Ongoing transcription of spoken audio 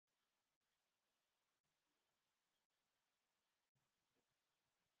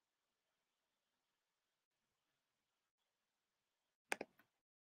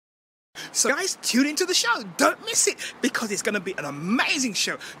So guys, tune into the show. Don't miss it, because it's going to be an amazing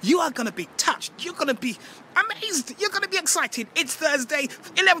show. You are going to be touched. You're going to be amazed. You're going to be excited. It's Thursday,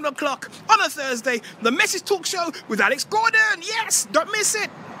 11 o'clock on a Thursday. The Message Talk Show with Alex Gordon. Yes, don't miss it.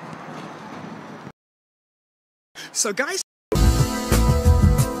 So guys,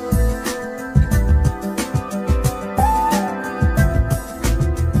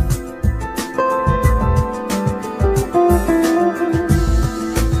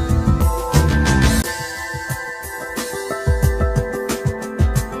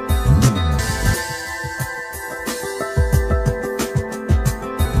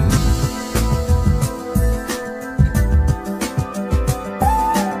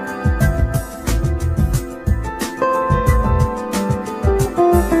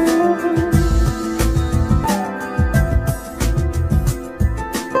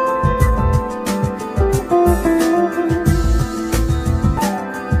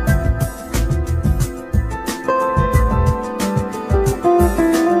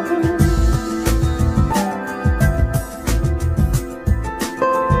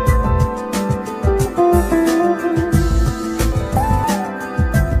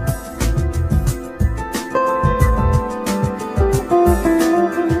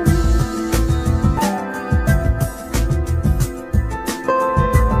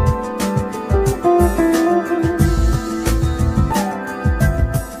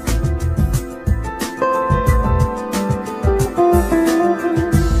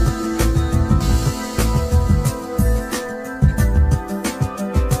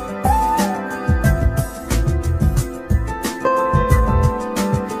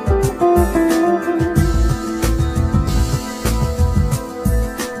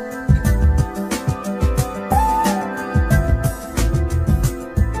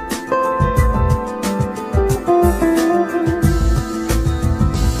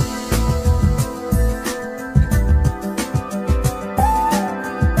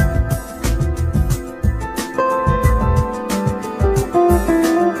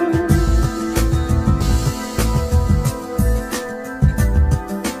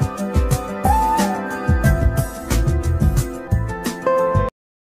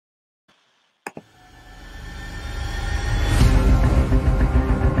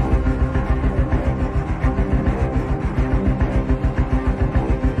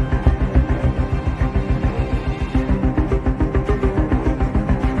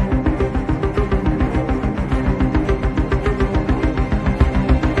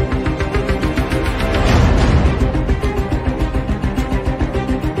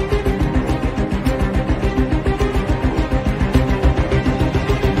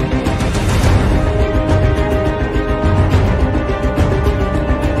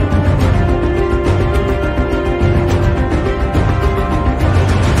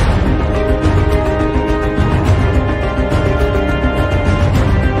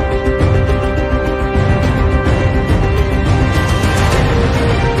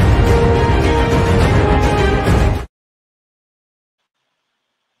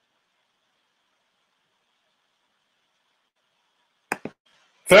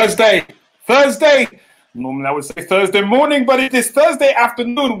 Thursday. Normally I would say Thursday morning, but it is Thursday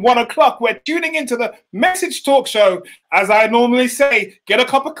afternoon, 1 o'clock. We're tuning into the Message Talk Show. As I normally say, get a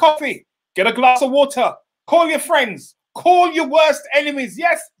cup of coffee, get a glass of water, call your friends, call your worst enemies.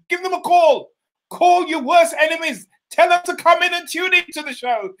 Yes, give them a call. Call your worst enemies. Tell them to come in and tune into the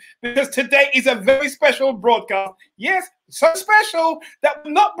show, because today is a very special broadcast. Yes, so special that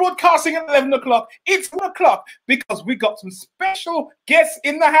we're not broadcasting at 11 o'clock. It's 1 o'clock because we got some special guests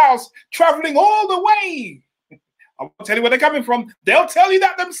in the house traveling all the way. I won't tell you where they're coming from. They'll tell you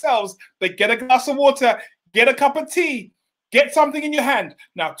that themselves. But get a glass of water, get a cup of tea, get something in your hand.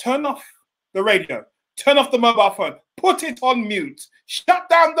 Now turn off the radio, turn off the mobile phone, put it on mute. Shut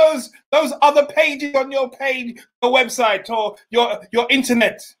down those other pages on your page, your website, or your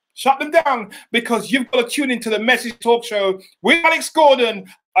internet. Shut them down, because you've got to tune into the Message Talk Show with Alex Gordon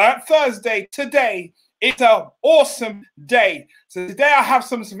on Thursday. Today, it's an awesome day. So today I have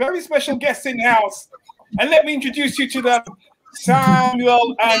some very special guests in the house. And let me introduce you to them.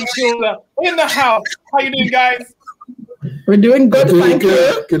 Samuel and Hilda in the house. How you doing, guys? We're doing good, thank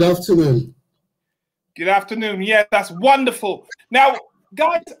you. Good afternoon. Good afternoon. Yeah, that's wonderful. Now,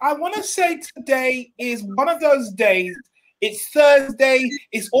 guys, I want to say today is one of those days. It's Thursday.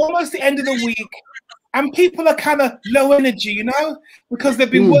 It's almost the end of the week. And people are kind of low energy, you know, because they've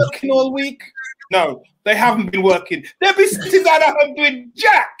been working all week. No, they haven't been working. They'll be sitting down at home doing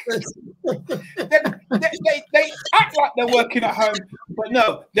jack. They act like they're working at home, but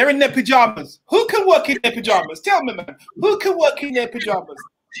no, they're in their pajamas. Who can work in their pajamas? Tell me, man. Who can work in their pajamas?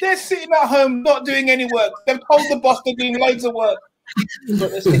 They're sitting at home not doing any work. They've told the boss they're doing loads of work,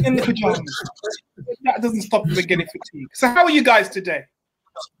 but they're sitting in the pajamas. That doesn't stop them getting fatigued. So how are you guys today?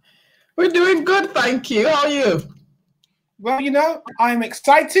 We're doing good, thank you. How are you? Well, you know, I'm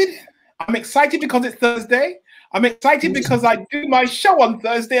excited. I'm excited because it's Thursday. I'm excited because I do my show on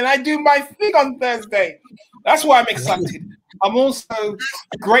Thursday and I do my thing on Thursday. That's why I'm excited. I'm also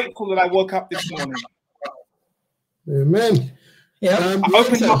grateful that I woke up this morning. Amen. Yeah. I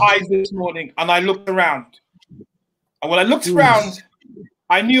opened my eyes this morning and I looked around. And when I looked around,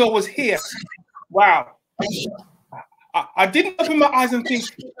 I knew I was here. Wow. I didn't open my eyes and think,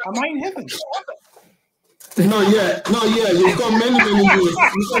 am I in heaven? Not yet. You've got many years.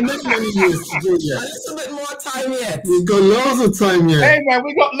 You've got many years to do yet. A little bit more time yet. We've got lots of time yet. Hey man,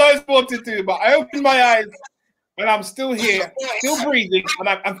 we got loads more to do, but I opened my eyes and I'm still here, still breathing,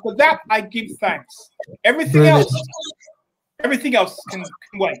 and for that I give thanks. Everything else can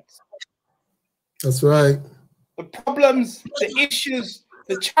wait. That's right. The problems, the issues,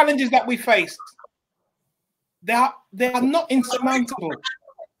 the challenges that we face, they are not insurmountable.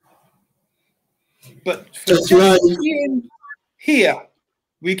 But for being here,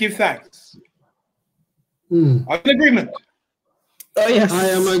 we give thanks. Are you in agreement? Oh yes, I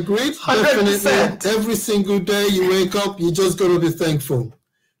am agreed. 100%. Definitely. Every single day you wake up, you just got to be thankful,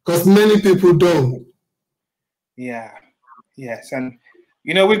 because many people don't. Yeah. Yes, and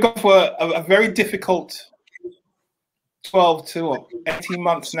you know, we've gone for a very difficult 12 to 18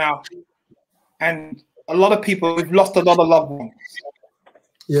 months now, and a lot of people, we've lost a lot of loved ones.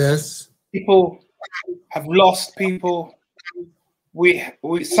 Yes. People have lost people. We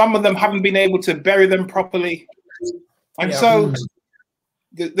some of them haven't been able to bury them properly, and so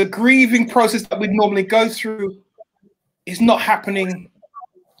the grieving process that we normally go through is not happening,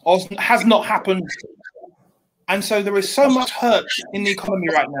 or has not happened, and so there is so much hurt in the economy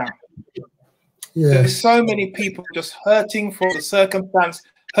right now. There's so many people just hurting from the circumstance,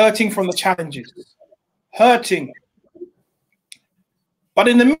 hurting from the challenges, hurting. But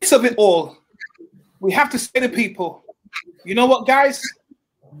in the midst of it all, we have to say to people, you know what, guys?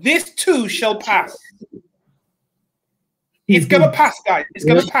 This too shall pass. It's going to pass, guys. It's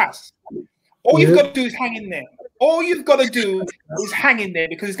going to pass. All you've got to do is hang in there. All you've got to do is hang in there,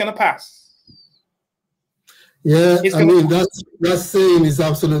 because it's going to pass. Yeah, I mean, that saying is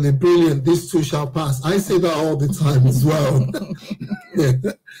absolutely brilliant. This too shall pass. I say that all the time as well.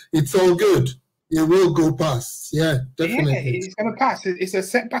 It's all good. It will go past. Yeah, definitely. Yeah, it's going to pass. It's a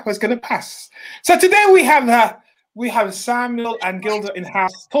setback, but it's going to pass. So today we have Samuel and Gilda in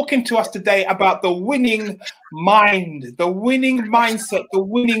house talking to us today about the winning mind, the winning mindset, the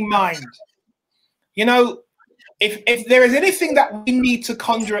winning mind. You know, if there is anything that we need to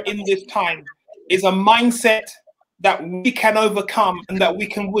conjure in this time, is a mindset that we can overcome and that we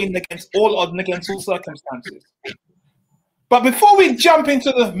can win against all odds and against all circumstances. But before we jump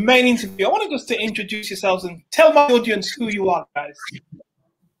into the main interview, I want just to introduce yourselves and tell my audience who you are, guys.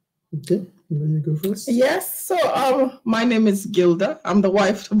 Okay, you go first. Yes, so my name is Gilda. I'm the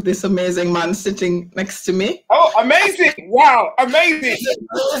wife of this amazing man sitting next to me. Oh, amazing! Wow, amazing!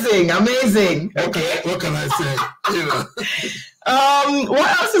 Amazing. Okay, what can I say? You know.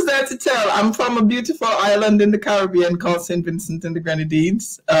 What else is there to tell? I'm from a beautiful island in the Caribbean called St. Vincent and the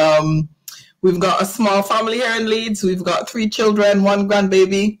Grenadines. We've got a small family here in Leeds. We've got 3 children, 1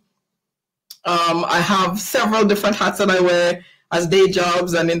 grandbaby. I have several different hats that I wear as day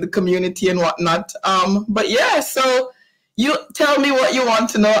jobs and in the community and whatnot. But yeah, so you tell me what you want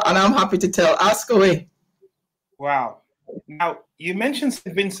to know and I'm happy to tell. Ask away. Wow. Now, you mentioned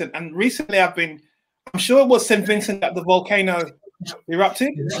St. Vincent, and recently I'm sure it was St. Vincent that the volcano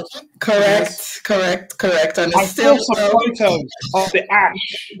erupted. Correct. And I saw some photos of the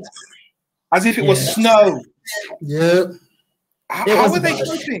ash, as if it was snow. Yeah. How are they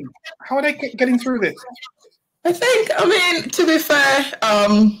coping? How are they getting through this? I mean, to be fair,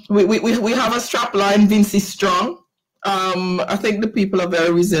 we have a strap line, Vinci Strong. I think the people are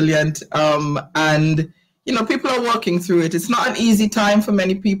very resilient, and you know, people are working through it. It's not an easy time for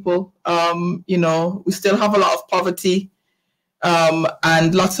many people. You know, we still have a lot of poverty,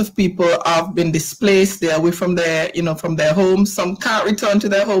 and lots of people have been displaced. They're away from their homes. Some can't return to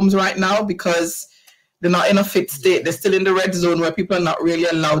their homes right now because they're not in a fit state. They're still in the red zone where people are not really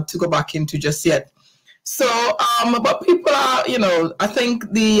allowed to go back into just yet. So, but people are, you know, I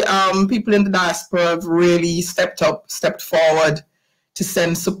think the people in the diaspora have really stepped forward to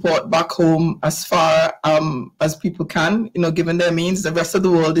send support back home as far as people can, you know, given their means. The rest of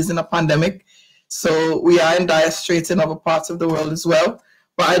the world is in a pandemic. So we are in dire straits in other parts of the world as well.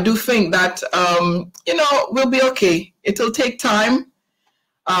 But I do think that, you know, we'll be okay. It'll take time.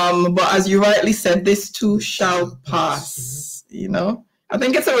 But as you rightly said, this too shall pass. You know, I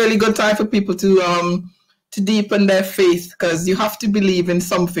think it's a really good time for people to deepen their faith, because you have to believe in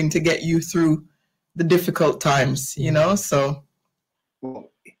something to get you through the difficult times. You know, so.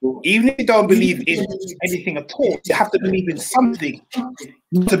 Even if you don't believe in anything at all, you have to believe in something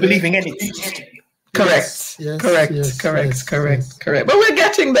to believe in anything. Correct. Yes, correct. yes, correct. yes, correct. yes. Correct. But we're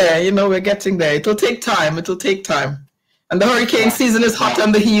getting there. You know, we're getting there. It'll take time. It'll take time. And the hurricane season is hot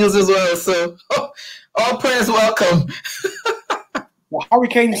on the heels as well. So all prayers welcome. Well,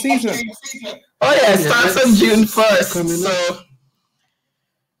 hurricane season. Oh yeah, it starts on June 1st. So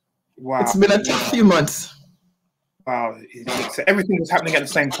Wow. it's been a tough few months. Wow. So everything was happening at the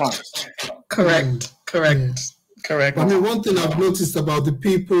same time. Correct. Correct. I mean, one thing I've noticed about the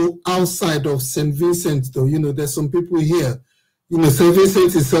people outside of St. Vincent, though, you know, there's some people here. You know, St.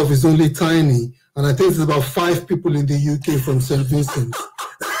 Vincent itself is only tiny, and I think there's about 5 people in the UK from St. Vincent.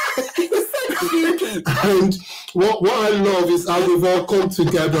 And what I love is how they've all come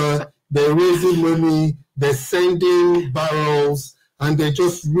together. They're raising money, they're sending barrels, and they're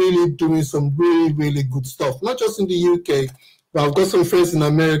just really doing some really, really good stuff. Not just in the UK, but I've got some friends in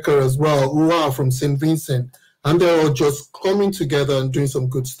America as well who are from St. Vincent, and they're all just coming together and doing some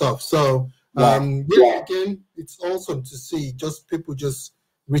good stuff. So, again, it's awesome to see just people just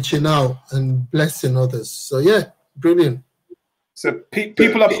reaching out and blessing others. So, yeah, brilliant. So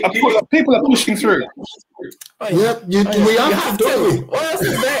people are pushing through. Yep, we have to. What else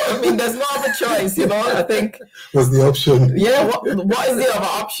is there? I mean, there's no other choice, you know. I think What's the option? yeah, what is the other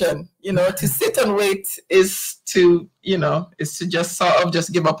option? You know, to sit and wait is to just sort of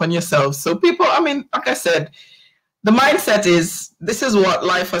just give up on yourself. So people, I mean, like I said, the mindset is this is what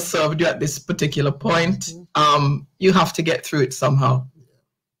life has served you at this particular point. You have to get through it somehow.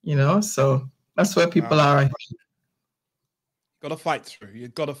 You know, so that's where people are. I think. Got to fight through.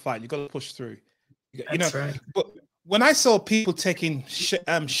 You've got to fight. You've got to push through. That's right. But when I saw people taking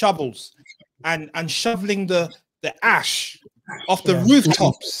shovels and shoveling the ash off the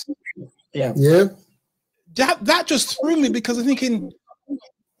rooftops, Yeah. that just threw me, because I'm thinking,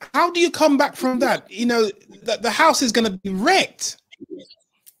 how do you come back from that? You know, the house is going to be wrecked.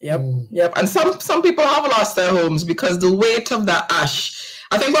 Yep. And some people have lost their homes because the weight of that ash.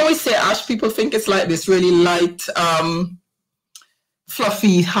 I think when we say ash, people think it's like this really light,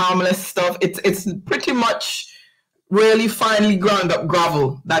 fluffy, harmless stuff. It's pretty much really finely ground up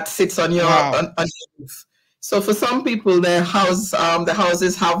gravel that sits on your on your roof. So for some people, the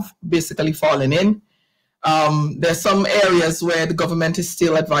houses have basically fallen in. There's some areas where the government is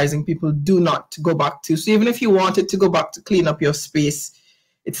still advising people do not go back to. So even if you wanted to go back to clean up your space,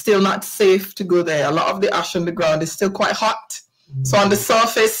 it's still not safe to go there. A lot of the ash on the ground is still quite hot. So on the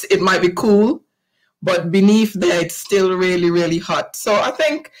surface, it might be cool, but beneath there, it's still really, really hot. So I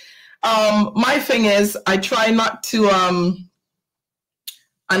think my thing is I try not to,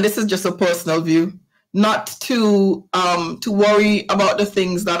 and this is just a personal view, not to worry about the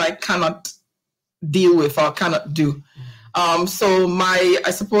things that I cannot deal with or cannot do. So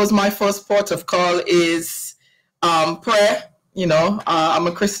I suppose my first port of call is prayer. You know, I'm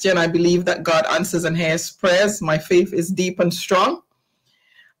a Christian. I believe that God answers and hears prayers. My faith is deep and strong.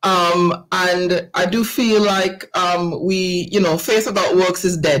 And I do feel like faith without works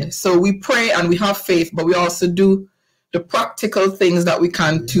is dead. So we pray and we have faith, but we also do the practical things that we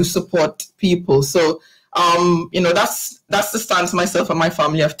can to support people. So, that's the stance myself and my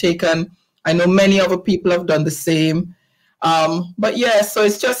family have taken. I know many other people have done the same. But yeah, so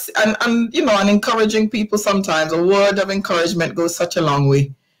it's just, and encouraging people sometimes, a word of encouragement goes such a long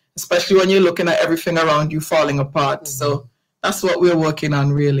way, especially when you're looking at everything around you falling apart. So that's what we're working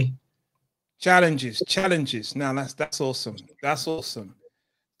on, really. Challenges. Now that's awesome. That's awesome.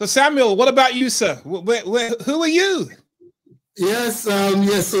 So Samuel, what about you, sir? Who are you? Yes,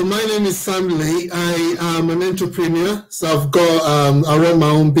 so my name is Sam Lee. I am an entrepreneur. So I've got, I run my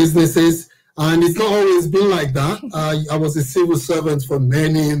own businesses. And it's not always been like that. I was a civil servant for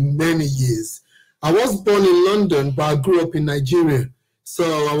many, many years. I was born in London, but I grew up in Nigeria. So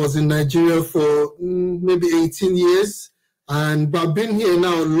I was in Nigeria for maybe 18 years. But I've been here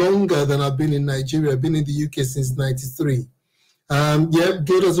now longer than I've been in Nigeria. I've been in the UK since 93.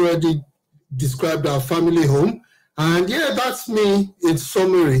 Gail has already described our family home. And yeah, that's me in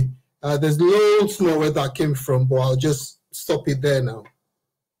summary. There's loads more where that came from, but I'll just stop it there now.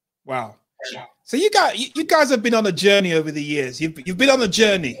 Wow. So you guys have been on a journey over the years. You've been on a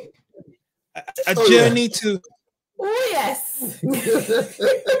journey, a journey to. Oh yes.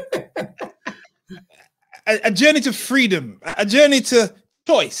 a journey to freedom, a journey to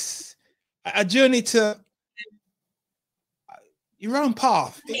choice, a journey to, Your own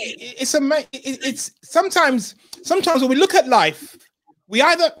path. It's sometimes when we look at life, we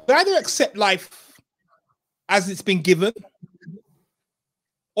either accept life as it's been given,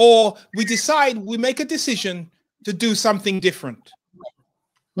 or we make a decision to do something different.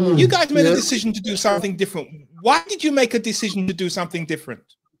 You guys made a decision to do something different. Why did you make a decision to do something different?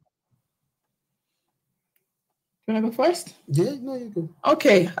 Can I go first? Yeah, no, you go.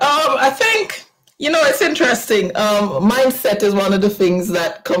 Okay. I think, it's interesting. Mindset is one of the things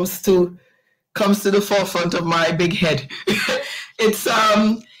that comes to the forefront of my big head. It's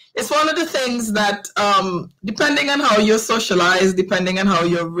one of the things that, depending on how you're socialized, depending on how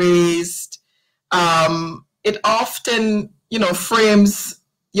you're raised, it often, frames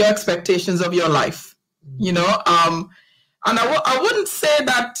your expectations of your life, and I wouldn't say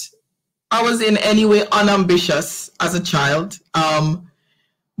that I was in any way unambitious as a child,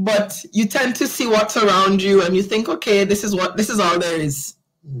 but you tend to see what's around you and you think, okay, this is all there is,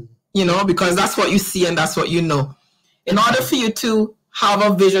 because that's what you see and that's what you know. In order for you to have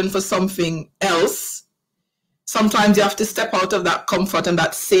a vision for something else, sometimes you have to step out of that comfort and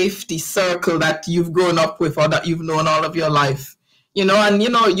that safety circle that you've grown up with or that you've known all of your life. And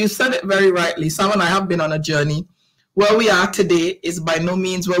you said it very rightly. Sam and I have been on a journey. Where we are today is by no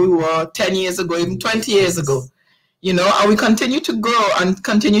means where we were 10 years ago, even 20 years ago. And we continue to grow and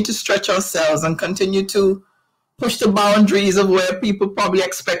continue to stretch ourselves and continue to push the boundaries of where people probably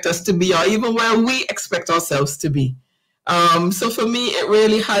expect us to be or even where we expect ourselves to be. So for me, it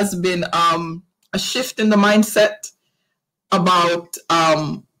really has been a shift in the mindset about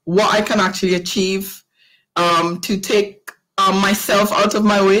what I can actually achieve, to take myself out of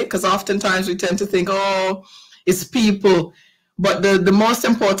my way, because oftentimes we tend to think, oh, it's people. But the most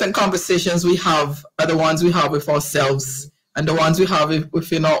important conversations we have are the ones we have with ourselves and the ones we have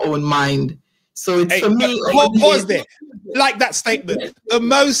within our own mind. So it's for me. Pause there. Like that statement. The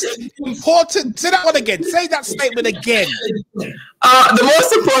most important. Say that one again. Say that statement again. The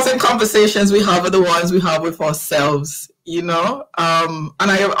most important conversations we have are the ones we have with ourselves. And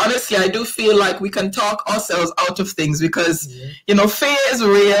I do feel like we can talk ourselves out of things because fear is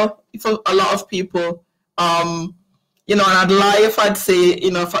real for a lot of people. And I'd lie if I'd say,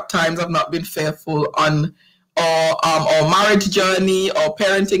 at times I've not been fearful on our marriage journey, or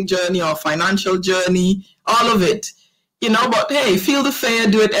parenting journey, or financial journey, all of it, but hey, feel the fear,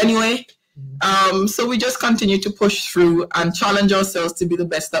 do it anyway. So we just continue to push through and challenge ourselves to be the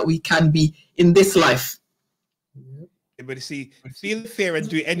best that we can be in this life. But see, feel the fear and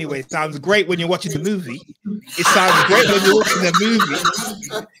do it anyway. It sounds great when you're watching the movie. It sounds great when you're watching the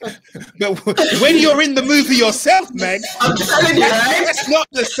movie. But when you're in the movie yourself, man, I'm telling you, right? It's not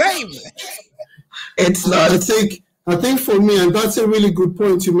the same. It's not. I think for me, and that's a really good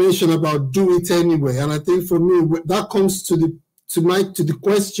point you mentioned about do it anyway. And I think for me, that comes to the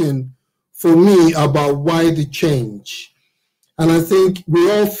question for me about why the change. And I think we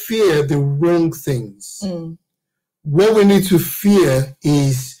all fear the wrong things. What we need to fear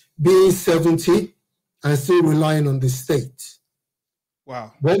is being 70 and still relying on the state.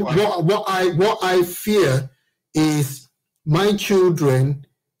 Wow. What I fear is my children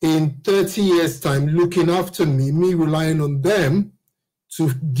in 30 years' time looking after me relying on them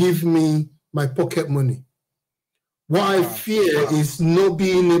to give me my pocket money. What I fear is not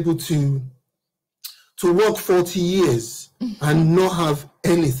being able to work 40 years and not have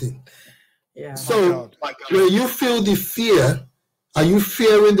anything. Yeah. So when you feel the fear, are you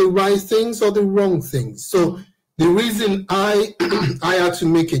fearing the right things or the wrong things? So the reason I had to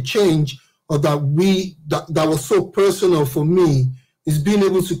make a change, or that was so personal for me, is being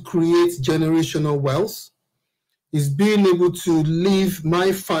able to create generational wealth, is being able to leave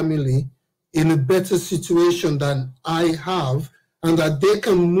my family in a better situation than I have, and that they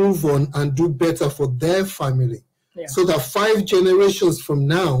can move on and do better for their family. Yeah. So that 5 generations from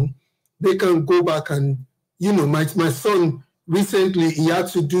now, they can go back and, my son recently, he had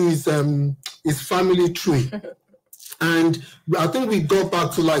to do his family tree. And I think we got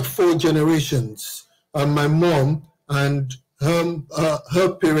back to like 4 generations. My mom and her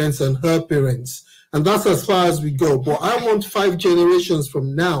parents and her parents. And that's as far as we go. But I want 5 generations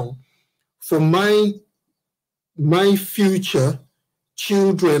from now for my future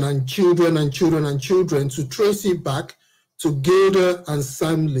children and children and children and children to trace it back to Gilda and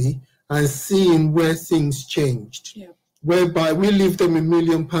Sam Lee, and seeing where things changed, whereby we leave them £1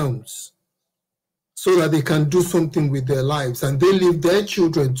 million so that they can do something with their lives, and they leave their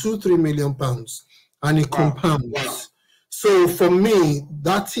children £2-3 million, and it compounds. Wow. So for me,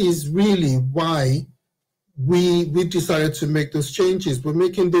 that is really why we decided to make those changes. We're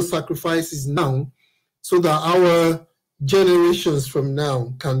making those sacrifices now so that our generations from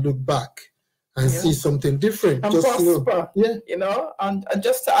now can look back and see something different. And just prosper, and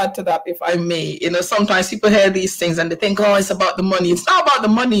just to add to that, if I may, sometimes people hear these things and they think, oh, it's about the money. It's not about the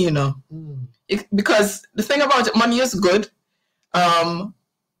money, because the thing about it, money is good,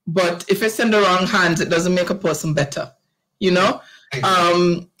 but if it's in the wrong hands, it doesn't make a person better.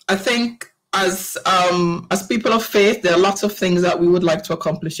 I think as people of faith, there are lots of things that we would like to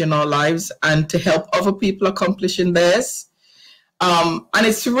accomplish in our lives and to help other people accomplish in theirs. And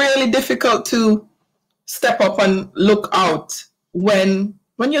it's really difficult to step up and look out when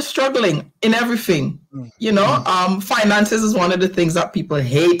you're struggling in everything. Finances is one of the things that people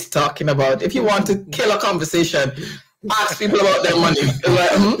hate talking about. If you want to kill a conversation, ask people about their money.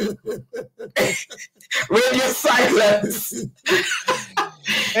 Radio silence.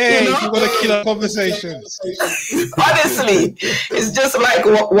 Hey, you want to kill a conversation? Honestly, it's just like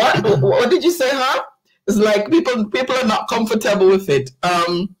what did you say, huh? It's like people are not comfortable with it.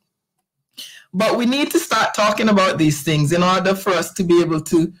 But we need to start talking about these things in order for us to be able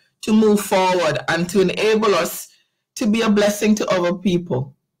to move forward and to enable us to be a blessing to other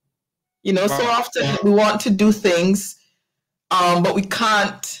people. So often we want to do things, but we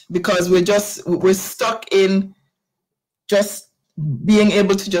can't because we're stuck in just being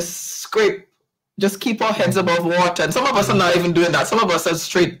able to just keep our heads above water. And some of us are not even doing that. Some of us are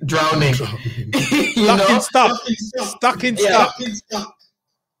straight drowning. Stuck in stuff.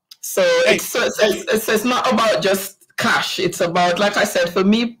 So it's not about just cash. It's about, like I said, for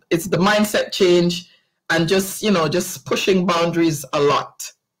me, it's the mindset change and just pushing boundaries a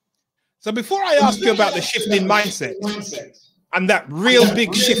lot. So before I ask you about the shift in mindset and that real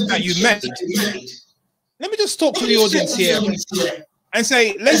big shift that you made, let me just talk to the audience here and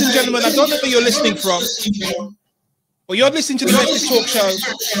say, ladies and gentlemen, I don't know where you're listening from, but you're listening to the Message Talk Show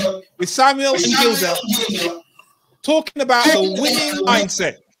with Samuel and Gilda talking about the winning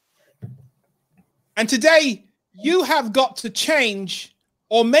mindset. And today, you have got to change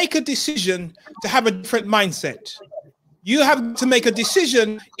or make a decision to have a different mindset. You have to make a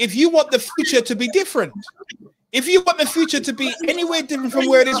decision if you want the future to be different. If you want the future to be anywhere different from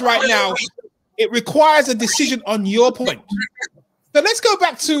where it is right now, it requires a decision on your point. So let's go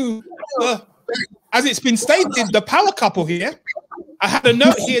back to, as it's been stated, the power couple here. I had a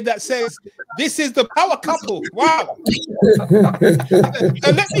note here that says, this is the power couple. Wow. So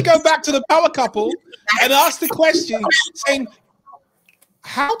let me go back to the power couple and ask the question, saying,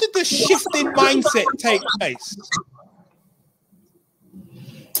 how did the shift in mindset take place?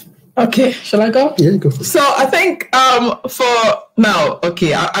 Okay, shall I go? Yeah, go for it. So I think for now,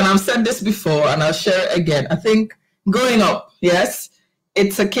 and I've said this before and I'll share it again. I think growing up, yes,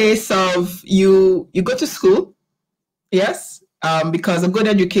 it's a case of you go to school, yes, because a good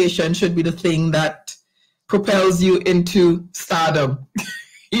education should be the thing that propels you into stardom.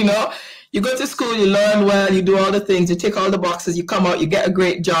 You go to school, you learn well, you do all the things, you tick all the boxes, you come out, you get a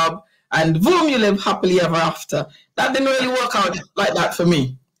great job, and boom, you live happily ever after. That didn't really work out like that for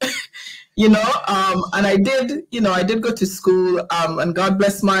me. And I did go to school, and God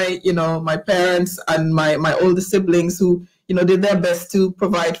bless my parents and my older siblings who, did their best to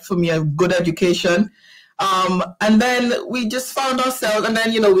provide for me a good education. And then we just found ourselves, and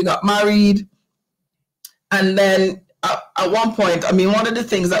then, we got married. And then at one point, one of the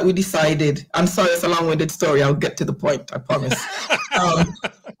things that we decided, I'm sorry, it's a long-winded story. I'll get to the point, I promise.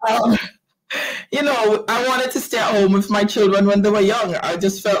 I wanted to stay at home with my children when they were young. I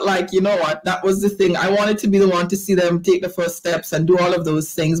just felt like, that was the thing. I wanted to be the one to see them take the first steps and do all of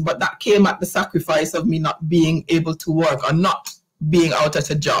those things. But that came at the sacrifice of me not being able to work or not being out at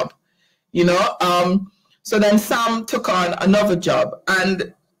a job, So then Sam took on another job.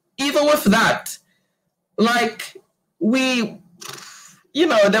 And even with that, there were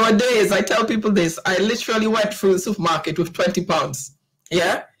days, I tell people this, I literally went through the supermarket with 20 pounds.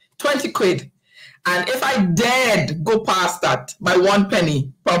 Yeah. 20 quid. And if I dared go past that by 1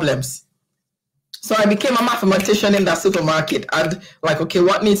 penny, problems. So I became a mathematician in that supermarket and okay,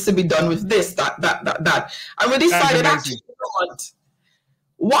 what needs to be done with this, that. And we decided, actually,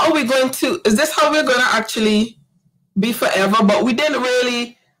 what are we going to, is this how we're going to actually be forever? But we didn't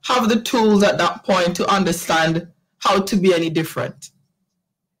really have the tools at that point to understand how to be any different.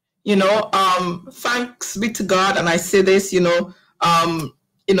 Thanks be to God. And I say this, a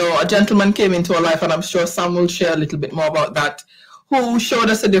gentleman came into our life, and I'm sure Sam will share a little bit more about that, who showed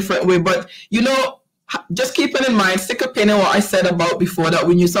us a different way. But, just keeping in mind, stick a pin in what I said about before, that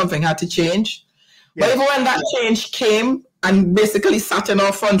we knew something had to change. Yeah. But even when that change came, and basically sat in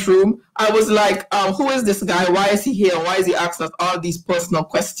our front room. I was like, who is this guy? Why is he here? Why is he asking us all these personal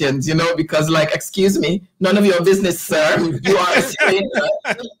questions? You know, because like, excuse me, none of your business, sir. You are a stranger.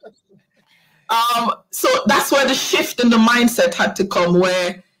 So that's where the shift in the mindset had to come,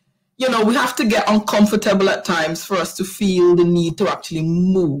 where, you know, we have to get uncomfortable at times for us to feel the need to actually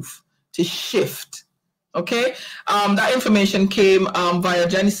move, to shift. Okay. That information came via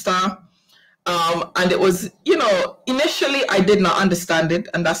Jenny Star. And it was, you know, initially I did not understand it,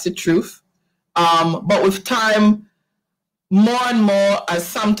 and that's the truth. But with time, more and more, as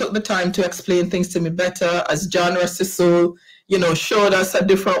Sam took the time to explain things to me better, as John Russell, you know, showed us a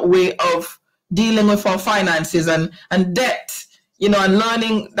different way of dealing with our finances and debt, you know, and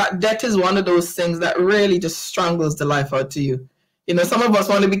learning that debt is one of those things that really just strangles the life out to you. You know, some of us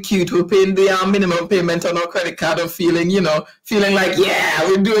want to be cute. We're paying the minimum payment on our credit card and feeling like, yeah,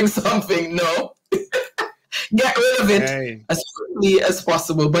 we're doing something. No. Get rid of it as quickly as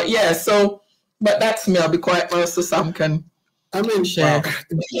possible. But yeah, but that's me. I'll be quiet now so Sam can share.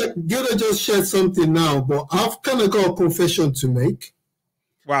 Gilda just shared something now, but I've kind of got a confession to make.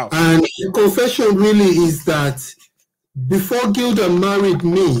 Wow. And the confession really is that before Gilda married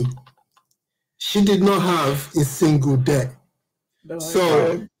me, she did not have a single debt.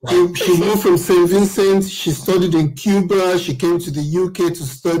 So she moved from St. Vincent, she studied in Cuba, she came to the UK to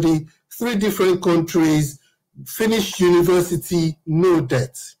study 3 different countries, finished university, no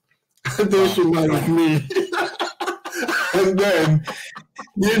debt. And then she married me. And then,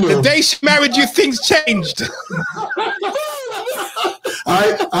 you know. The day she married you, things changed.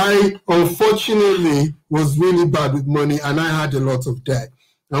 I unfortunately was really bad with money, and I had a lot of debt.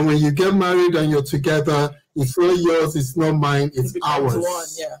 And when you get married and you're together, it's not yours, it's not mine, it's ours. One,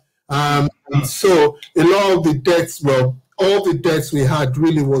 yeah. And so a lot of the debts, well, all the debts we had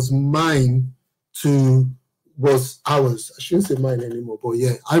really was ours. I shouldn't say mine anymore, but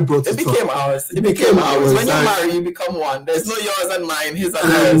yeah, I brought it. It became ours. It became ours. When you marry, you become one. There's no yours and mine, his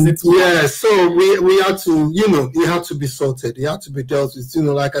and hers. It's one. Yeah, so we had to, you know, it had to be sorted. It had to be dealt with. You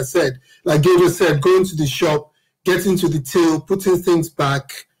know, like I said, like Gabriel said, going to the shop, getting to the till, putting things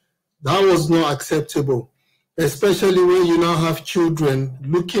back, that was not acceptable. Especially when you now have children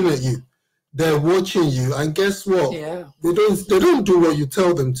looking at you, they're watching you, and guess what? Yeah. They don't do what you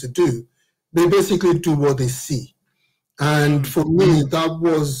tell them to do. They basically do what they see. And for me, that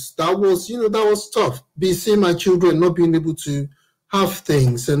was tough. Seeing my children not being able to have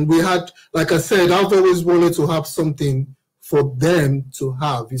things, and we had, like I said, I've always wanted to have something for them to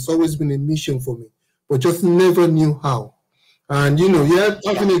have. It's always been a mission for me, but just never knew how. And you know,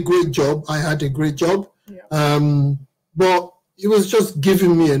 having a great job, I had a great job. Yeah. But it was just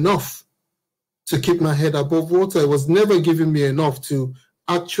giving me enough to keep my head above water. It was never giving me enough to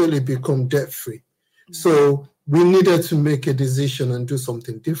actually become debt-free. So we needed to make a decision and do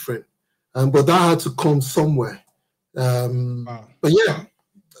something different. But that had to come somewhere. But yeah,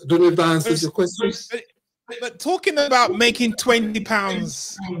 I don't know if that answers your question. But talking about making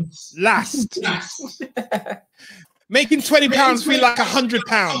 £20 last, making £20 feel like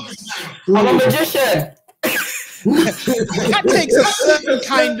 £100. I'm a magician. That takes a certain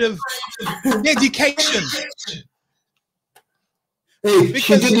kind of dedication. Hey,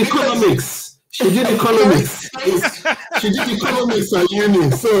 she did economics. She did economics. She did economics at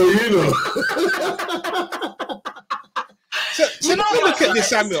uni, so you know. So now look at this,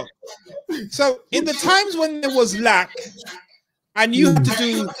 Samuel. So in the times when there was lack, and you had to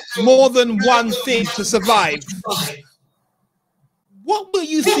do more than one thing to survive, what were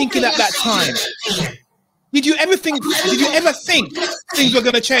you thinking at that time? Did you ever think things were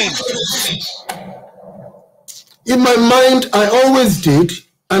going to change? In my mind, I always did.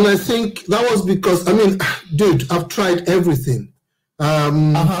 And I think that was because, I mean, dude, I've tried everything.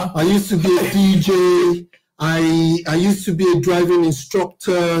 I used to be a DJ. I used to be a driving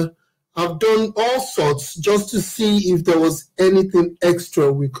instructor. I've done all sorts just to see if there was anything extra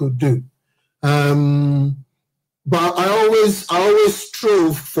we could do. But I always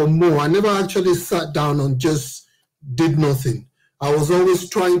strove for more. I never actually sat down and just did nothing. I was always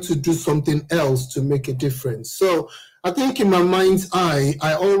trying to do something else to make a difference. So I think in my mind's eye,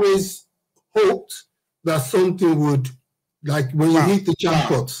 I always hoped that something would, like when you hit the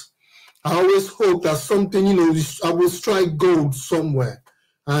jackpot, I always hoped that something, you know, I would strike gold somewhere.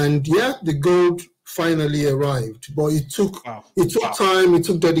 And yeah, the gold finally arrived. But it took time, it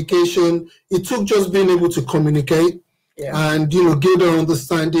took dedication, it took just being able to communicate and, you know, get an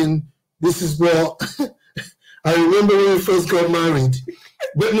understanding. This is what I remember when we first got married.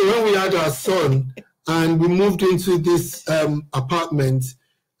 But when we had our son and we moved into this apartment,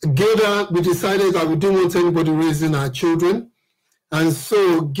 Gilda, we decided that we didn't want anybody raising our children. And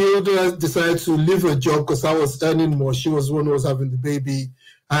so Gilda decided to leave her job because I was earning more. She was the one who was having the baby.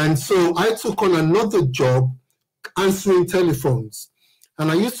 And so I took on another job answering telephones.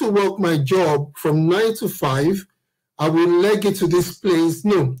 And I used to work my job from 9 to 5. I will leg it to this place,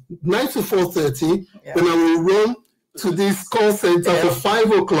 9 to 4:30. Yeah. Then I will run to this call center for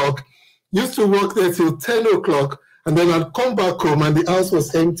 5 o'clock. Used to work there till 10 o'clock. And then I'd come back home and the house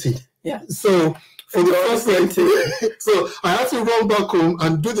was empty. Yeah. So for the first time, so I had to run back home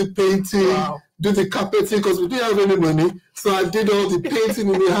and do the painting, do the carpeting because we didn't have any money. So I did all the painting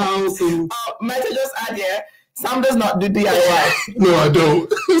in the house. And might I just add here, Sam does not do DIY. No, I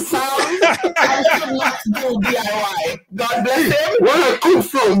don't. Sam, I should not do DIY. God bless him. Where I come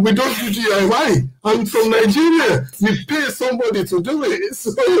from, we don't do DIY. I'm from Nigeria. We pay somebody to do it.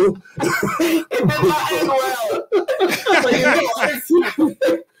 So it did not end well. But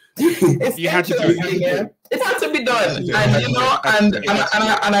you had to do it. Yeah. It had to be done,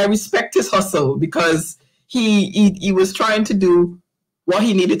 and I respect his hustle because he was trying to do what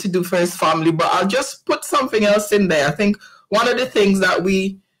he needed to do for his family. But I'll just put something else in there. I think one of the things that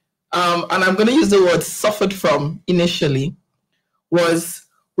we, and I'm going to use the word suffered from initially, was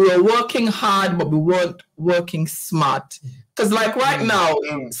we were working hard, but we weren't working smart. Because like right now,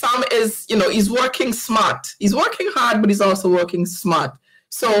 Sam is, he's working smart. He's working hard, but he's also working smart.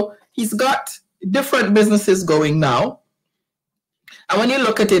 So he's got different businesses going now. And when you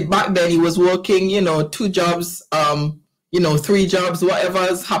look at it, back then he was working, 2 jobs, 3 jobs,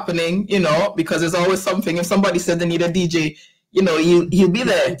 whatever's happening, because there's always something. If somebody said they need a DJ, he'll be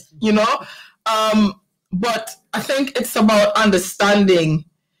there, But I think it's about understanding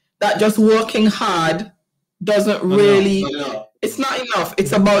that just working hard doesn't really, it's not enough.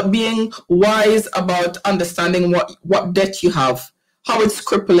 It's about being wise about understanding what debt you have, how it's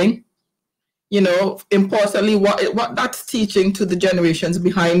crippling, importantly, what that's teaching to the generations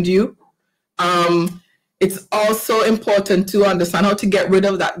behind you. It's also important to understand how to get rid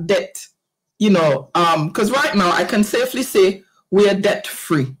of that debt, because right now I can safely say we are debt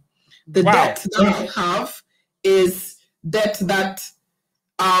free. The debt that we have is debt that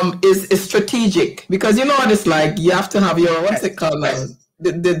is strategic, because you know what it's like. You have to have your, what's it called now?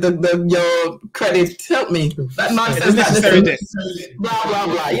 Your credit, help me. That nonsense, blah, blah,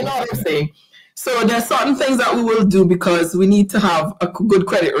 blah. You know what I'm saying? So there's certain things that we will do because we need to have a good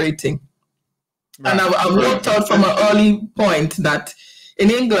credit rating. Right. And I've worked out from an early point that in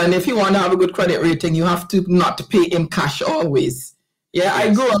England, if you want to have a good credit rating, you have to not pay in cash always. Yeah, yes,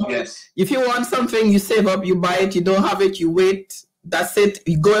 I grew up. Yes. If you want something, you save up, you buy it. You don't have it, you wait. That's it.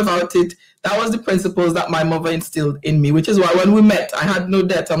 You go about it. That was the principles that my mother instilled in me, which is why when we met, I had no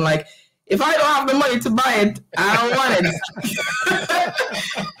debt. I'm like, if I don't have the money to buy it, I don't want it.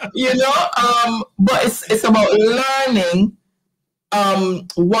 But it's about learning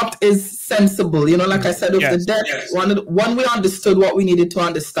what is sensible. Like I said, with the debt, when we understood what we needed to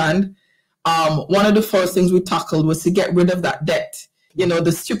understand, one of the first things we tackled was to get rid of that debt.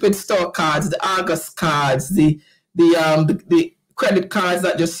 The stupid store cards, the Argos cards, the credit cards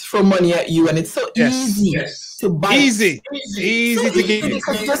that just throw money at you, and it's so easy to buy. Easy to get. You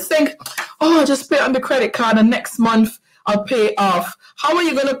just think, I'll just pay on the credit card, and next month I'll pay off. How are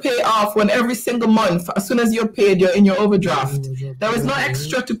you going to pay off when every single month, as soon as you're paid, you're in your overdraft? There is no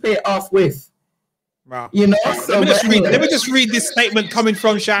extra to pay off with. Wow. So let me just read this statement coming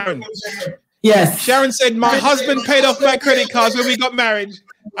from Sharon. Yes. Sharon said, my husband paid off my credit cards when we got married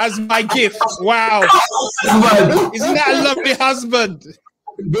as my gift. Wow. Isn't that a lovely husband?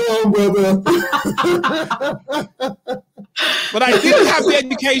 Go on, brother. But I didn't have the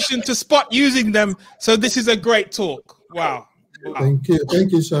education to spot using them, so this is a great talk. Wow. Thank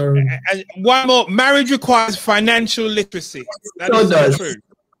you, Sharon. And one more, marriage requires financial literacy. That is so true.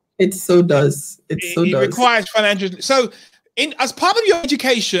 It so does. It requires financial. So, as part of your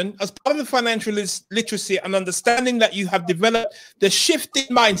education, as part of the financial literacy and understanding that you have developed the shifting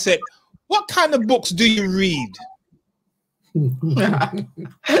mindset, what kind of books do you read?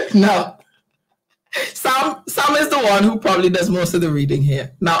 No. Sam is the one who probably does most of the reading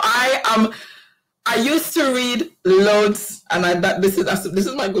here. Now, I used to read loads, and this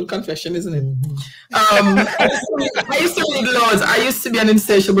is my good confession, isn't it? I used to read loads. I used to be an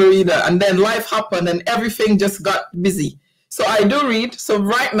insatiable reader, and then life happened, and everything just got busy. So I do read. So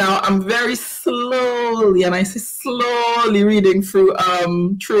right now, I'm very slowly, and I say slowly, reading through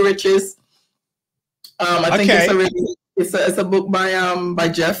True Riches. I think it's a book by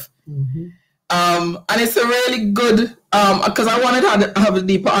Jeff. Mm-hmm. And it's a really good, because I wanted to have a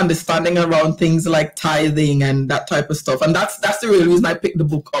deeper understanding around things like tithing and that type of stuff. And that's the real reason I picked the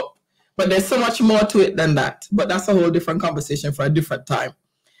book up. But there's so much more to it than that. But that's a whole different conversation for a different time.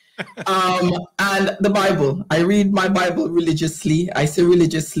 And the Bible. I read my Bible religiously. I say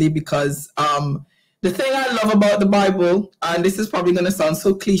religiously because the thing I love about the Bible, and this is probably going to sound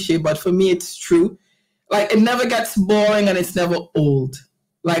so cliche, but for me it's true. Like, it never gets boring and it's never old.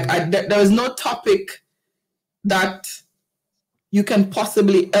 Like, there is no topic that you can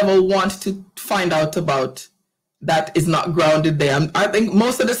possibly ever want to find out about that is not grounded there. I think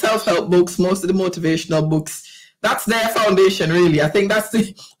most of the self-help books, most of the motivational books, that's their foundation, really. I think that's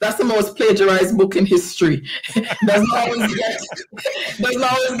the most plagiarized book in history. doesn't always get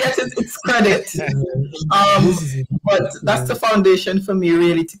its credit. But that's the foundation for me,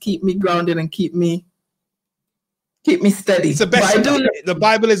 really, to keep me grounded and keep me steady. It's a bestseller. The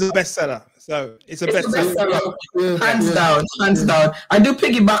Bible is a bestseller. So it's a bestseller. Hands down. I do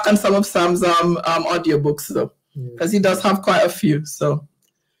piggyback on some of Sam's audiobooks though, because he does have quite a few. So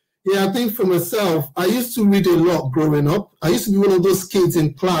yeah, I think for myself, I used to read a lot growing up. I used to be one of those kids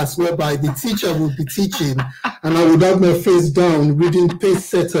in class whereby the teacher would be teaching and I would have my face down reading Pace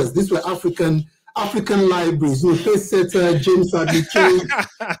Setters. These were African libraries, Pace Setter, James Hadley King.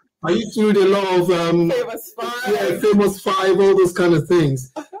 I used to read a lot of Famous Five, all those kind of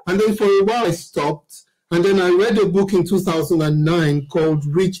things. And then for a while I stopped. And then I read a book in 2009 called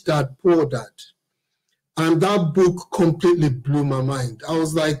Rich Dad, Poor Dad. And that book completely blew my mind. I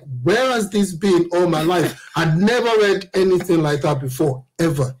was like, where has this been all my life? I'd never read anything like that before,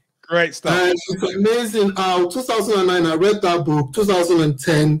 ever. Great stuff. And it's amazing how 2009, I read that book.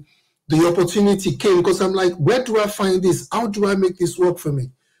 2010, the opportunity came because I'm like, where do I find this? How do I make this work for me?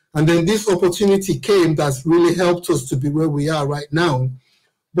 And then this opportunity came that's really helped us to be where we are right now.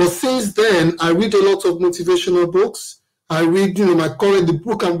 But since then, I read a lot of motivational books. I read, the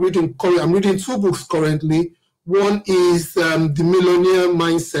book I'm reading two books currently. One is The Millionaire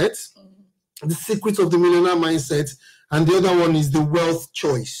Mindset, The Secrets of the Millionaire Mindset, and the other one is The Wealth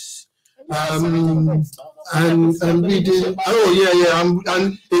Choice. And I'm reading,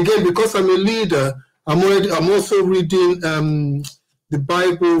 and again, because I'm a leader, I'm also reading the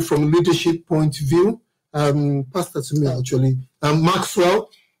Bible from a leadership point of view. Pastor to me, actually. Maxwell,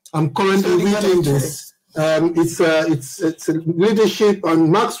 I'm currently reading this. It's a leadership,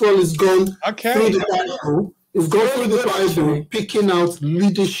 and Maxwell is gone through the Bible. He's gone through the Bible, picking out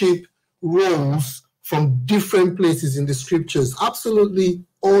leadership roles from different places in the scriptures. Absolutely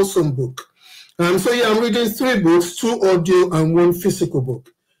awesome book. So yeah, I'm reading 3 books, 2 audio and 1 physical book.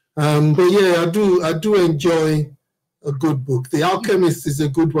 But yeah, I do enjoy a good book. The Alchemist is a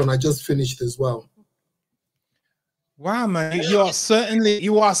good one. I just finished as well. Wow, man, you are certainly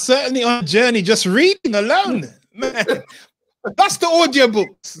on a journey just reading alone, man. That's the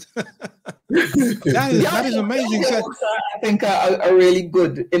audiobooks. that is amazing. I think are really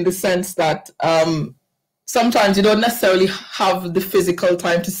good in the sense that sometimes you don't necessarily have the physical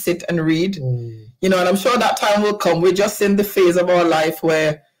time to sit and read, and I'm sure that time will come. We're just in the phase of our life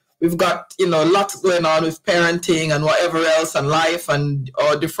where we've got, lots going on with parenting and whatever else and life and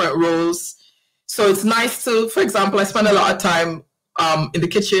our different roles. So it's nice to, for example, I spend a lot of time in the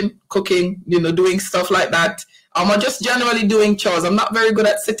kitchen, cooking, doing stuff like that. I'm just generally doing chores. I'm not very good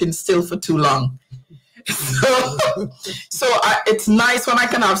at sitting still for too long. So it's nice when I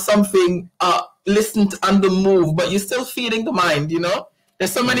can have something listened on the move, but you're still feeding the mind,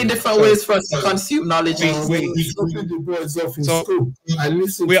 There's so many different ways for us to consume knowledge.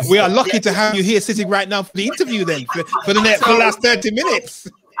 We are lucky to have you here sitting right now for the interview then, for the last 30 minutes.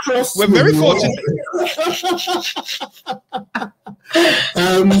 We're very fortunate.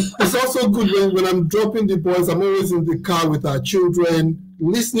 It's also good when I'm dropping the boys. I'm always in the car with our children,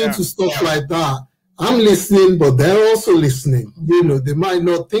 listening to stuff like that. I'm listening, but they're also listening. They might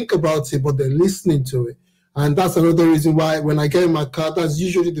not think about it, but they're listening to it. And that's another reason why when I get in my car, that's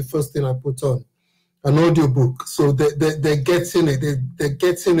usually the first thing I put on, an audiobook. So they're getting it. They're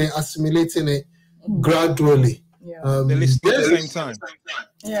getting it, assimilating it gradually. They listen at the same time.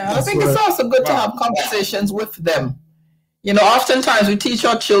 Yeah, I think it's also good to have conversations with them. Oftentimes we teach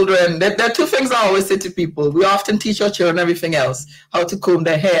our children, there are 2 things I always say to people. We often teach our children everything else: how to comb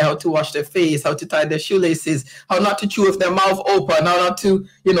their hair, how to wash their face, how to tie their shoelaces, how not to chew with their mouth open, how not to,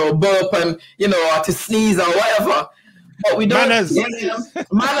 burp and, or to sneeze or whatever. But we don't manners,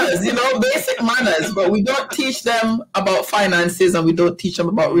 basic manners, but we don't teach them about finances and we don't teach them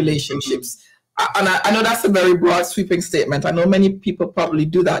about relationships. And I know that's a very broad, sweeping statement. I know many people probably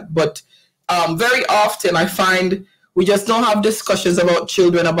do that, but very often I find we just don't have discussions about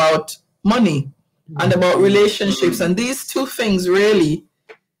children about money and about relationships. And these two things really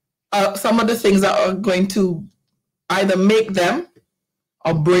are some of the things that are going to either make them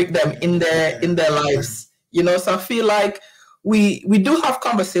or break them in their lives. You know, so I feel like we do have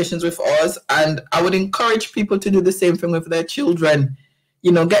conversations with us, and I would encourage people to do the same thing with their children.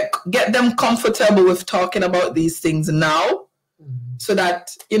 You know, get them comfortable with talking about these things now, so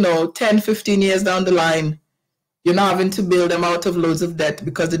that, you know, 10, 15 years down the line, you're not having to bail them out of loads of debt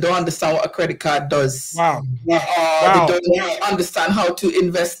because they don't understand what a credit card does. Wow. They don't understand how to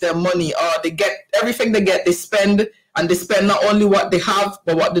invest their money, or they get everything they get, they spend, and they spend not only what they have,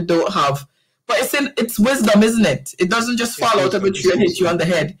 but what they don't have. But it's wisdom, isn't it? It doesn't just fall out of a tree and hit you on the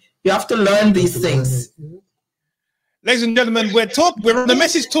head. You have to learn these things. Ladies and gentlemen, we're on the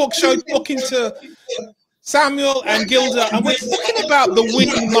Message Talk Show talking to Samuel and Gilda, and we're talking about the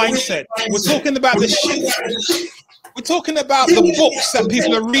winning mindset. We're talking about the shift. We're talking about the books that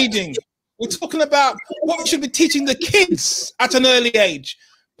people are reading. We're talking about what we should be teaching the kids at an early age,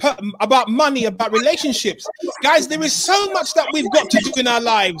 about money, about relationships. Guys, there is so much that we've got to do in our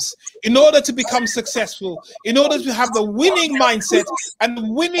lives in order to become successful, in order to have the winning mindset and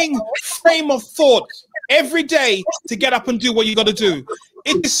the winning frame of thought every day to get up and do what you got to do.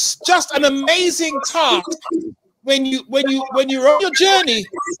 It is just an amazing task when you're on your journey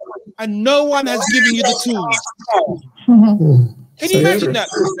and no one has given you the tools. Can you imagine that?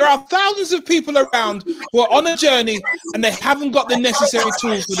 There are thousands of people around who are on a journey and they haven't got the necessary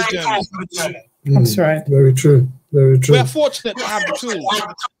tools for the journey. That's right. Very true. Very true. We're fortunate to have the tools.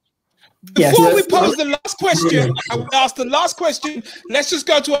 Before we pose the last question, I will ask the last question. Let's just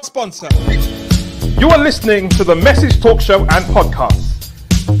go to our sponsor. You are listening to the Message Talk Show and podcast.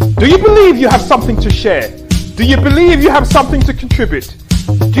 Do you believe you have something to share? Do you believe you have something to contribute?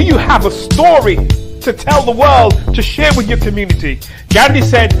 Do you have a story to tell the world, to share with your community? Gandhi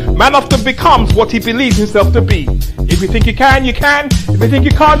said, man often becomes what he believes himself to be. If you think you can, you can. If you think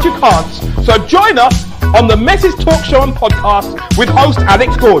you can't, you can't. So join us on the Message Talk Show and podcast with host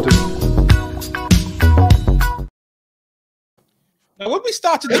Alex Gordon. Now, when we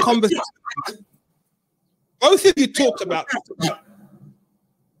started the conversation, both of you talked about that.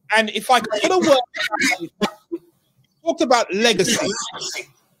 And if I could put a word, you talked about legacy.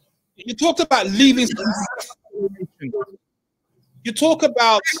 You talked about leaving. You talk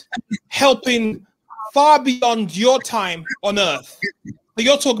about helping far beyond your time on earth. So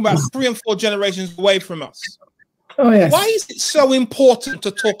you're talking about 3 and 4 generations away from us. Oh, yes. Why is it so important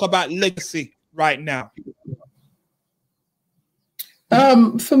to talk about legacy right now?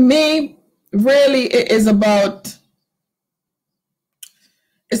 For me, really, it is about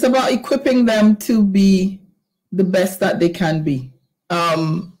equipping them to be the best that they can be.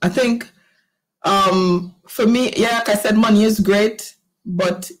 I think for me, yeah, like I said, money is great,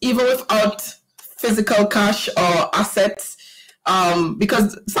 but even without physical cash or assets,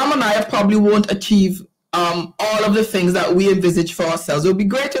 because Sam and I probably won't achieve all of the things that we envisage for ourselves. It would be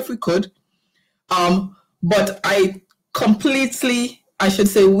great if we could, but we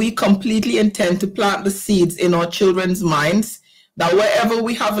completely intend to plant the seeds in our children's minds that wherever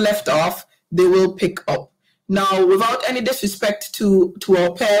we have left off, they will pick up. Now, without any disrespect to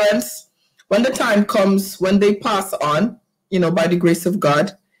our parents, when the time comes, when they pass on, you know, by the grace of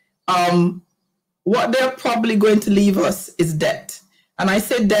God, what they're probably going to leave us is debt. And I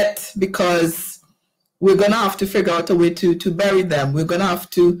say debt because we're going to have to figure out a way to bury them. We're going to have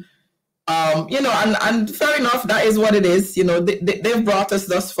to, you know, and fair enough, that is what it is. You know, they've brought us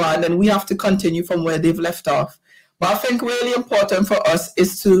thus far, and then we have to continue from where they've left off. But I think really important for us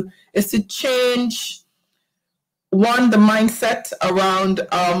is to change, one, the mindset around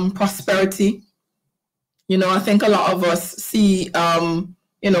prosperity. You know, I think a lot of us see,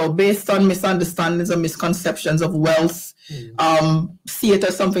 you know, based on misunderstandings and misconceptions of wealth, see it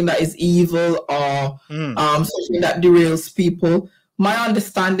as something that is evil or something that derails people. My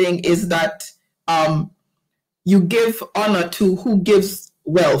understanding is that you give honor to who gives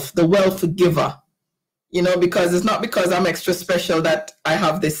wealth, the wealth giver. You know, because it's not because I'm extra special that I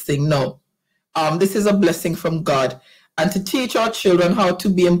have this thing. No. This is a blessing from God. And to teach our children how to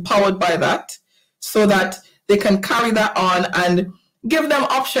be empowered by that so that they can carry that on and give them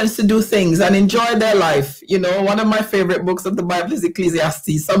options to do things and enjoy their life. You know, one of my favorite books of the Bible is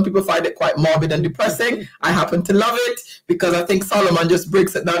Ecclesiastes. Some people find it quite morbid and depressing. I happen to love it because I think Solomon just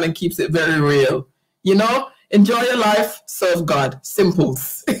breaks it down and keeps it very real. You know, enjoy your life, serve God.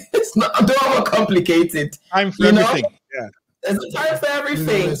 Simples. It's not, don't overcomplicate it. Time for everything. Yeah. There's a time for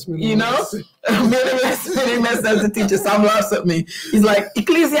everything, you know? Meaningless as a teacher. Sam laughs at me. He's like,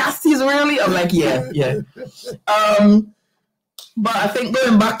 Ecclesiastes, really? I'm like, yeah. But I think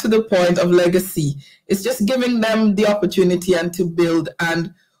going back to the point of legacy, it's just giving them the opportunity and to build,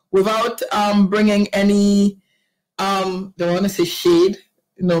 and without bringing any, don't want to say shade,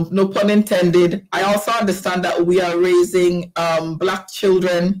 no pun intended. I also understand that we are raising Black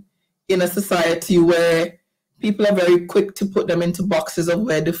children in a society where people are very quick to put them into boxes of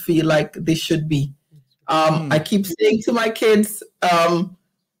where they feel like they should be. I keep saying to my kids, don't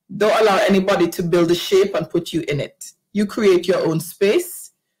allow anybody to build a shape and put you in it. You create your own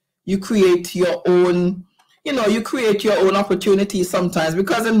space. You create your own, you create your own opportunities sometimes,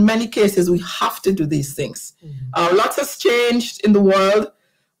 because in many cases we have to do these things. Lots has changed in the world,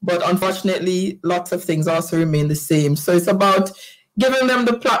 but unfortunately, lots of things also remain the same. So it's about giving them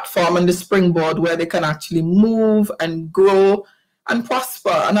the platform and the springboard where they can actually move and grow and prosper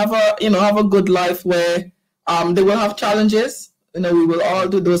and have a good life where they will have challenges. We will all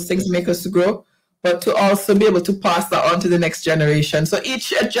do those things to make us grow, but to also be able to pass that on to the next generation. So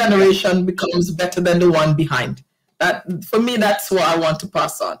each generation becomes better than the one behind. That, for me, that's what I want to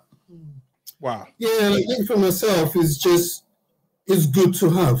pass on. Wow. Yeah, I think for myself, it's good to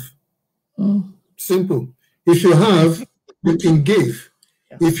have. Simple. If you have, you can give.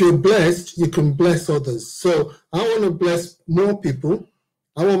 If you're blessed, you can bless others. So I want to bless more people.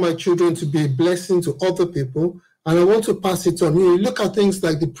 I want my children to be a blessing to other people, and I want to pass it on. You look at things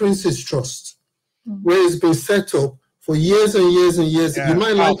like the Prince's Trust, where it's been set up for years and years and years. You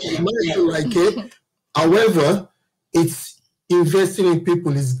might like it, you might not like it. However, it's investing in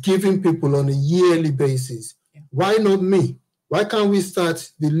people, it's giving people on a yearly basis. Why not me? Why can't we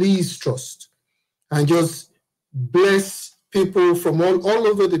start the Lee's Trust and just bless people from all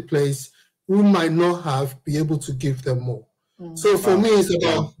over the place who might not be able to give them more? So for me, it's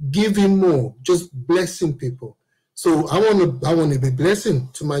about giving more, just blessing people. So I want to be blessing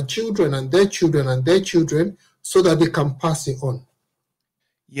to my children and their children and their children, so that they can pass it on.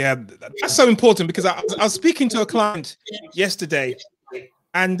 Yeah, that's so important, because I was speaking to a client yesterday,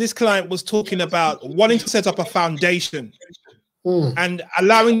 and this client was talking about wanting to set up a foundation and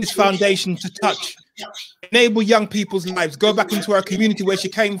allowing this foundation to enable young people's lives, go back into our community where she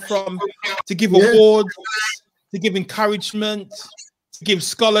came from, to give awards, to give encouragement, to give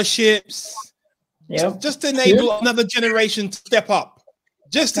scholarships, just to enable another generation to step up,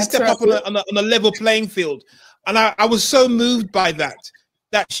 just to step up on a level playing field. And I was so moved by that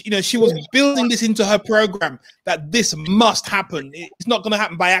she was building this into her program, that this must happen. It's not going to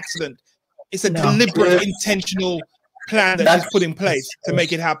happen by accident. It's a deliberate, intentional plan that she's put in place to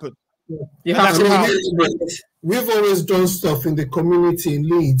make it happen. You have we've always done stuff in the community in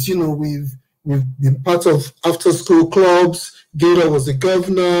Leeds. We've been part of after-school clubs. Gator was the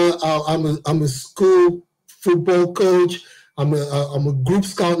governor. I'm a school football coach. I'm a group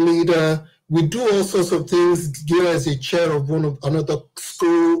scout leader. We do all sorts of things. Gator is a chair of another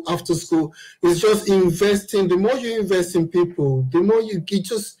school after school. It's just investing. The more you invest in people, the more you get.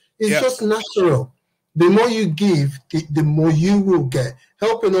 It's just natural. The more you give, the more you will get.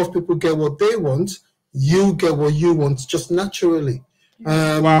 Help enough people get what they want, you get what you want, just naturally.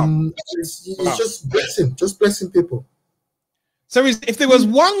 It's just blessing people. So if there was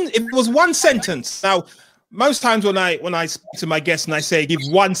one sentence, now most times when I speak to my guests and I say give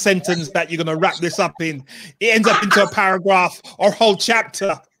one sentence that you're going to wrap this up in, it ends up into a paragraph or whole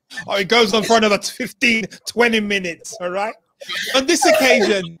chapter, or it goes on for another 15-20 minutes. All right. On this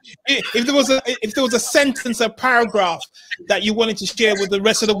occasion, if there was a sentence, a paragraph that you wanted to share with the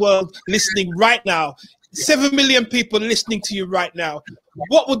rest of the world listening right now, 7 million people listening to you right now,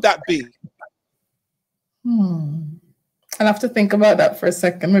 what would that be? I'll have to think about that for a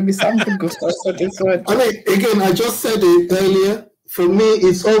second. Maybe something good for this one. I mean, again, I just said it earlier. For me,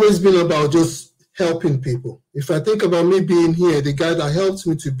 it's always been about just helping people. If I think about me being here, the guy that helped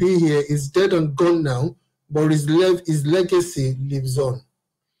me to be here is dead and gone now, but his legacy lives on.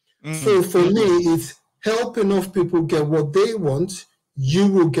 So for me, it's help enough people get what they want, you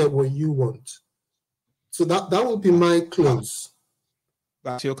will get what you want. So that will be my close.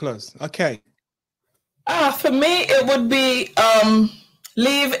 That's your close. Okay. For me, it would be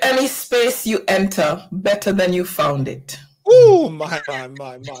leave any space you enter better than you found it. Ooh, my.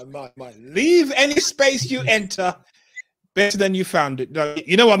 Leave any space you enter better than you found it. No,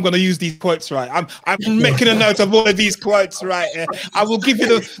 you know I'm going to use these quotes, right? I'm making a note of all of these quotes, right? I will give you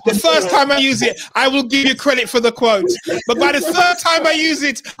the first time I use it, I will give you credit for the quote. But by the third time I use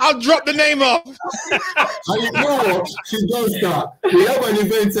it, I'll drop the name off. And you know what? She does that. We have an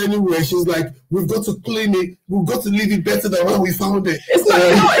event anywhere. She's like, we've got to clean it. We've got to leave it better than when we found it. It's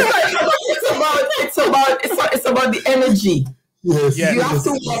about the energy. Yes. Yeah. You have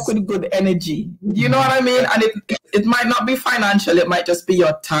to walk with good energy. You know what I mean? And it might not be financial, it might just be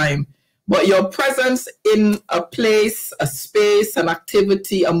your time. But your presence in a place, a space, an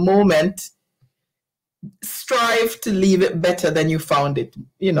activity, a moment, strive to leave it better than you found it.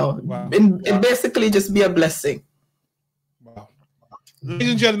 You know, it basically just be a blessing.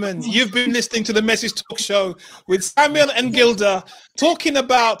 Ladies and gentlemen, you've been listening to the Message Talk Show with Samuel and Gilda, talking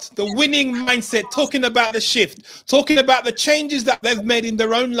about the winning mindset, talking about the shift, talking about the changes that they've made in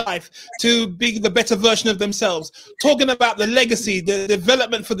their own life to be the better version of themselves, talking about the legacy, the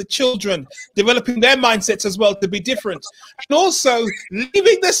development for the children, developing their mindsets as well to be different, and also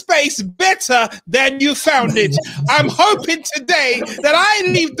leaving the space better than you found it. I'm hoping today that I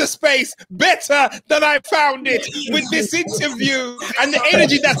leave the space better than I found it with this interview and the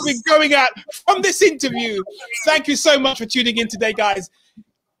energy that's been going out from this interview. Thank you so much for tuning in today, guys.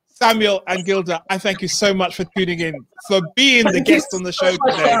 Samuel and Gilda, I thank you so much for tuning in, for being the guest on the show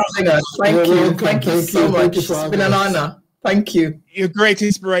today. Thank you. Thank you so much. It's been an honor. Thank you. You're great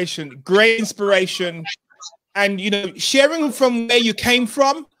inspiration. Great inspiration. And, you know, sharing from where you came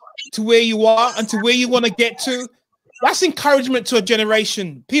from to where you are and to where you want to get to, that's encouragement to a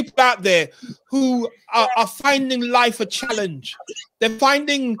generation. People out there who are finding life a challenge. They're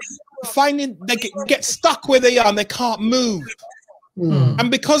finding they get stuck where they are and they can't move. And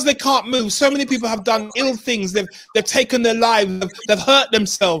because they can't move, so many people have done ill things. They've taken their lives. They've hurt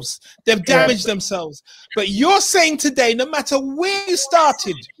themselves. They've damaged themselves. But you're saying today, no matter where you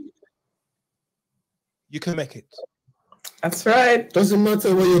started, you can make it. That's right. Doesn't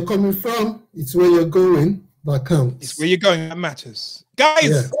matter where you're coming from. It's where you're going that counts. It's where you're going that matters.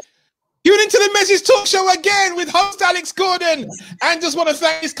 Guys, tune into the Message Talk Show again with host Alex Gordon. And just want to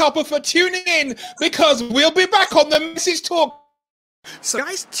thank this couple for tuning in, because we'll be back on the Message Talk. So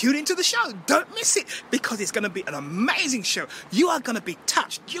guys, tune into the show. Don't miss it, because it's going to be an amazing show. You are going to be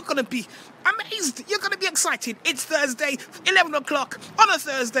touched. You're going to be amazed. You're going to be excited. It's Thursday, 11 o'clock on a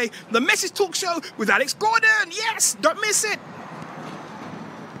Thursday. The Message Talk Show with Alex Gordon. Yes, don't miss it.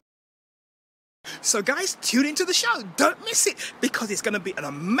 So guys, tune into the show. Don't miss it, because it's going to be an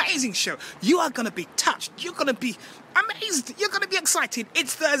amazing show. You are going to be touched. You're going to be amazed. You're going to be excited.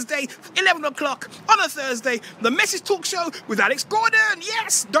 It's Thursday, 11 o'clock on a Thursday. The Message Talk Show with Alex Gordon.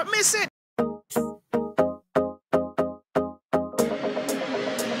 Yes, don't miss it.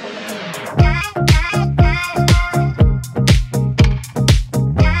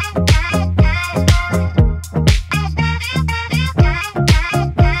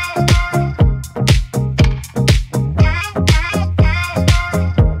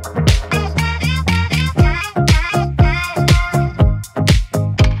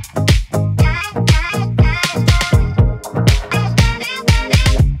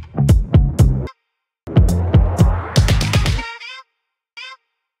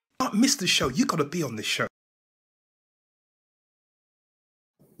 Miss the show. You got to be on this show.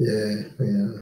 Yeah.